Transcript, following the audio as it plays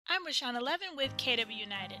I'm Rashawn 11 with KW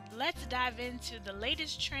United. Let's dive into the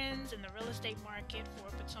latest trends in the real estate market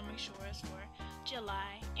for Potomac Shores for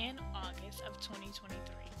July and August of 2023.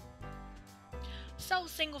 So,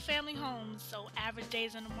 single family homes. So, average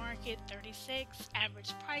days on the market 36.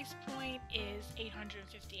 Average price point is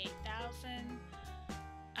 $858,000.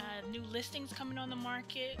 New listings coming on the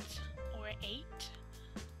market were 8.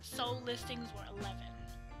 Sold listings were 11.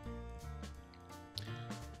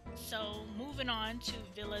 So moving on to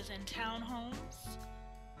villas and townhomes.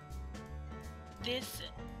 This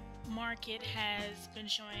market has been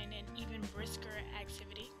showing an even brisker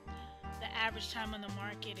activity. The average time on the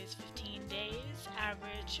market is 15 days.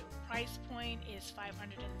 Average price point is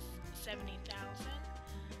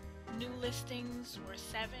 $570,000. New listings were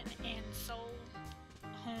 7 and sold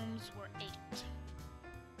homes were 8.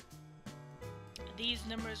 These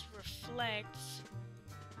numbers reflect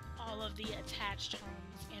all of the attached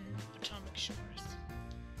homes in Potomac Shores.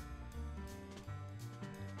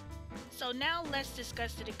 So now let's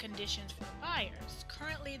discuss the conditions for buyers.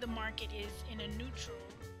 Currently the market is in a neutral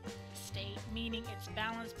state, meaning it's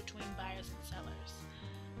balanced between buyers and sellers.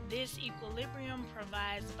 This equilibrium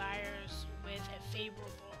provides buyers with a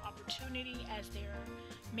favorable opportunity as there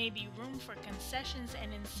may be room for concessions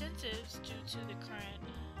and incentives due to the current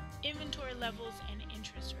inventory levels and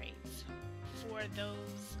interest rates. For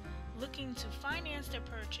those looking to finance their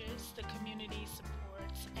purchase, the community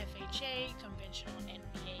supports FHA, conventional, and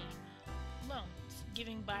VA loans,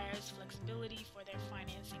 giving buyers flexibility for their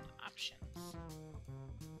financing options.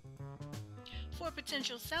 For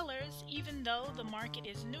potential sellers, even though the market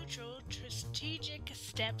is neutral, strategic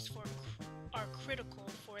steps are critical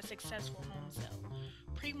for a successful home sale.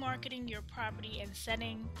 Pre-marketing your property and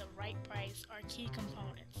setting the right price are key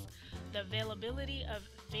components. The availability of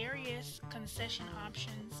various concession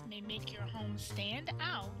options may make your home stand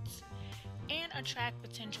out and attract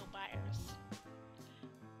potential buyers.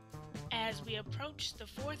 As we approach the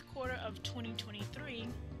fourth quarter of 2023,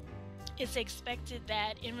 it's expected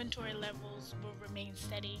that inventory levels will remain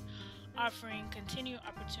steady, offering continued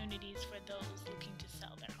opportunities for those looking to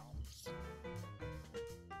sell their homes.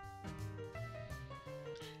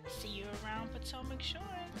 See you around Potomac Shores.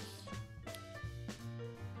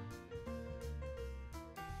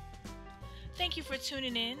 Thank you for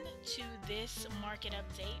tuning in to this market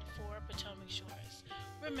update for Potomac Shores.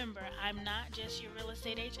 Remember, I'm not just your real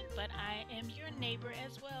estate agent, but I am your neighbor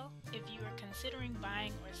as well. If you are considering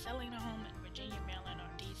buying or selling a home in Virginia, Maryland,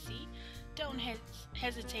 or DC, don't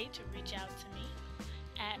hesitate to reach out to me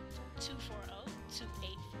at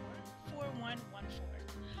 240-284-4114.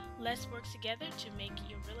 Let's work together to make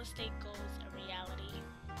your real estate goals a reality.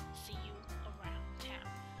 See you around town.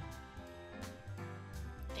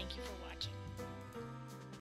 Thank you for watching.